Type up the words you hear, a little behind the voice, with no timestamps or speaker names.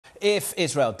if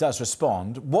Israel does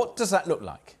respond, what does that look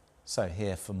like? So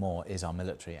here for more is our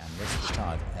military analyst,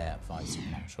 retired Air Vice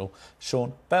Marshal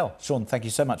Sean Bell. Sean, thank you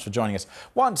so much for joining us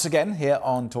once again here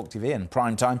on talkTV in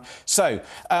prime time. So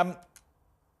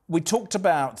we talked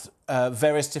about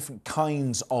various different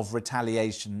kinds of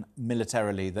retaliation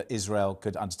militarily that Israel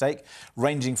could undertake,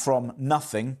 ranging from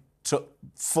nothing to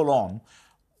full on.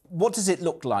 What does it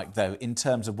look like, though, in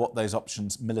terms of what those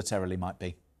options militarily might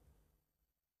be?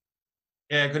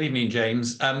 Yeah, good evening,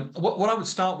 James. What I would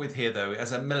start with here, though,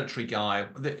 as a military guy,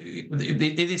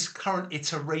 this current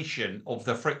iteration of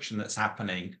the friction that's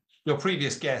happening. Your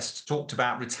previous guest talked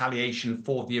about retaliation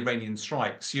for the Iranian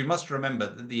strikes. You must remember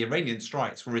that the Iranian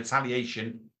strikes were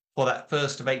retaliation for that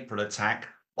 1st of April attack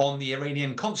on the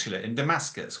Iranian consulate in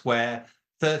Damascus, where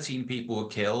 13 people were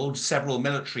killed, several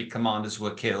military commanders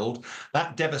were killed.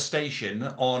 That devastation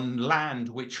on land,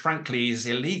 which frankly is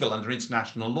illegal under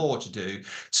international law to do.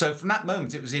 So from that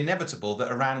moment, it was inevitable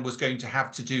that Iran was going to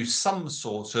have to do some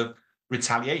sort of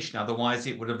retaliation. Otherwise,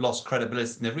 it would have lost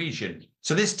credibility in the region.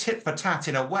 So this tit for tat,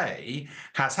 in a way,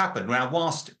 has happened. Now,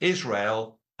 whilst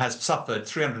Israel has suffered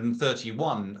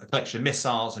 331 a collection of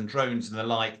missiles and drones and the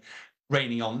like,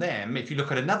 raining on them. If you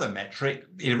look at another metric,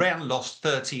 Iran lost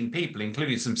 13 people,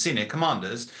 including some senior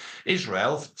commanders.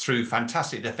 Israel, through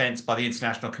fantastic defense by the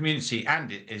international community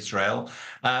and Israel,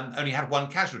 only had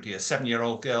one casualty, a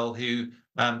 7-year-old girl who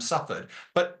suffered.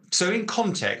 But so in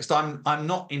context, I'm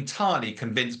not entirely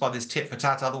convinced by this tit for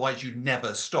tat, otherwise you'd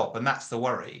never stop, and that's the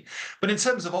worry. But in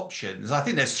terms of options, I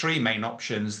think there's 3 main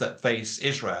options that face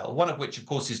Israel, one of which, of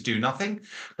course, is do nothing.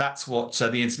 That's what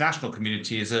the international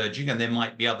community is urging, and there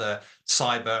might be other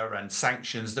cyber and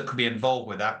sanctions that could be involved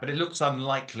with that, but it looks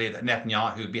unlikely that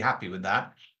Netanyahu would be happy with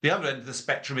that. The other end of the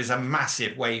spectrum is a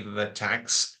massive wave of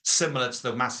attacks, similar to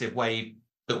the massive wave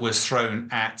that was thrown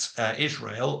at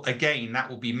Israel. Again, that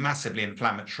will be massively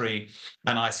inflammatory,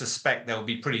 and I suspect there will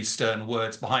be pretty stern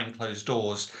words behind closed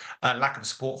doors, lack of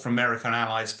support from American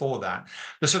allies for that.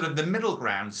 The middle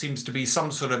ground seems to be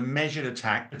some sort of measured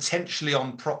attack, potentially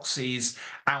on proxies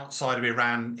outside of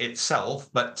Iran itself,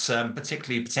 but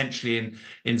particularly potentially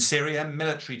in Syria.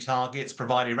 Military targets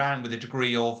provide Iran with a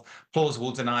degree of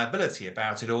plausible deniability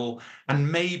about it all, and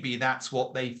maybe that's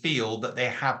what they feel that they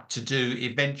have to do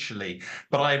eventually.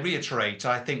 But I reiterate,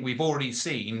 I think we've already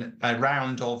seen a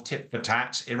round of tit for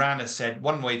tat. Iran has said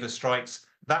one wave of strikes,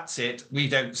 that's it. We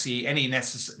don't see any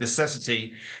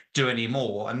necessity to do any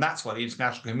more. And that's why the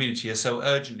international community is so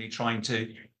urgently trying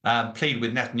to plead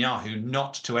with Netanyahu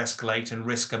not to escalate and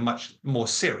risk a much more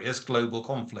serious global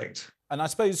conflict. And I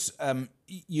suppose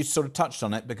you sort of touched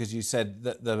on it because you said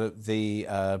that the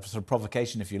sort of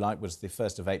provocation, if you like, was the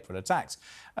 1st of April attacks.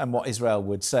 And what Israel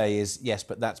would say is, yes,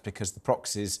 but that's because the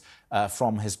proxies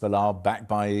from Hezbollah, backed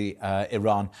by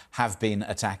Iran, have been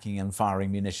attacking and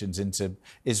firing munitions into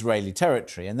Israeli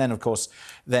territory. And then, of course,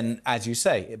 as you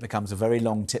say, it becomes a very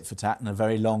long tit for tat and a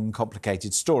very long,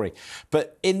 complicated story.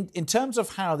 But in terms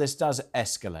of how this does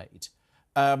escalate,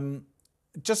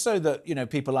 just so that,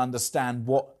 people understand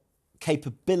what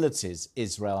capabilities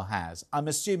Israel has. I'm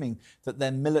assuming that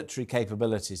their military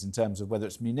capabilities in terms of whether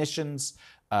it's munitions,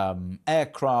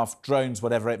 aircraft, drones,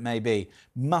 whatever it may be,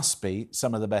 must be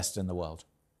some of the best in the world.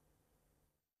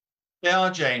 They are,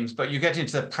 James, but you get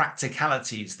into the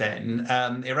practicalities then.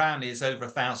 Iran is over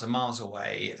 1,000 miles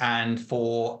away, and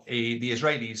for the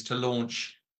Israelis to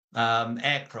launch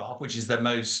aircraft, which is their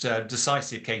most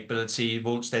decisive capability,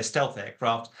 launch their stealth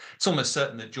aircraft, it's almost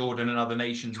certain that Jordan and other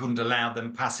nations wouldn't allow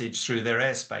them passage through their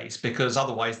airspace, because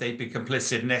otherwise they'd be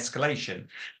complicit in escalation.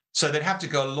 So they'd have to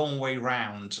go a long way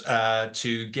round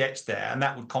to get there, and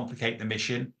that would complicate the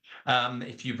mission.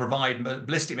 If you provide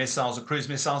ballistic missiles or cruise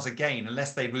missiles, again,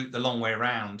 unless they route the long way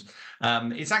around,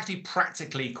 it's actually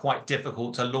practically quite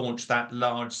difficult to launch that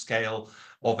large scale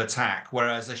of attack.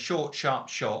 Whereas a short, sharp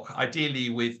shock, ideally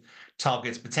with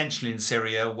targets potentially in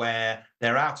Syria where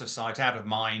they're out of sight, out of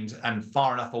mind, and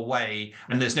far enough away,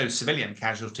 and there's no civilian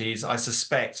casualties, I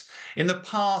suspect. In the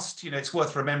past, it's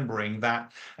worth remembering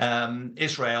that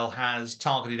Israel has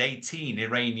targeted 18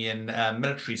 Iranian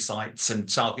military sites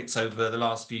and targets over the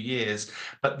last few years.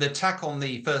 But the attack on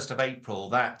the 1st of April,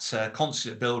 that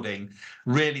consulate building,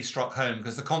 really struck home,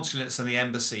 because the consulates and the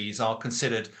embassies are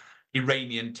considered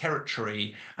Iranian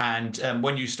territory, and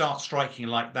when you start striking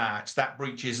like that, that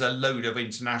breaches a load of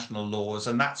international laws,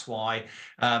 and that's why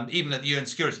even at the UN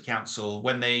Security Council,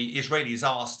 when the Israelis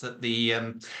asked that the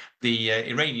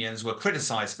Iranians were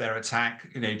criticised for their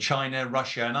attack, China,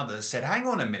 Russia, and others said, "Hang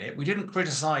on a minute, we didn't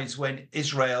criticise when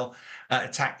Israel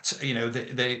attacked,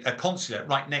 a consulate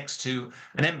right next to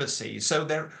an embassy." So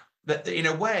that in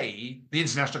a way, the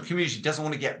international community doesn't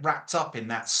want to get wrapped up in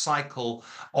that cycle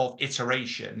of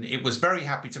iteration. It was very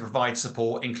happy to provide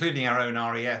support, including our own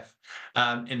RAF,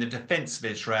 in the defense of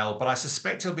Israel. But I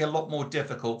suspect it'll be a lot more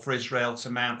difficult for Israel to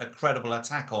mount a credible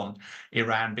attack on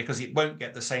Iran because it won't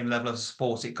get the same level of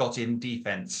support it got in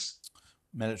defense.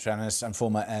 Military analyst and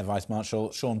former Air Vice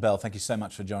Marshal Sean Bell, thank you so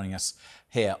much for joining us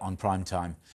here on Prime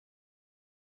Time.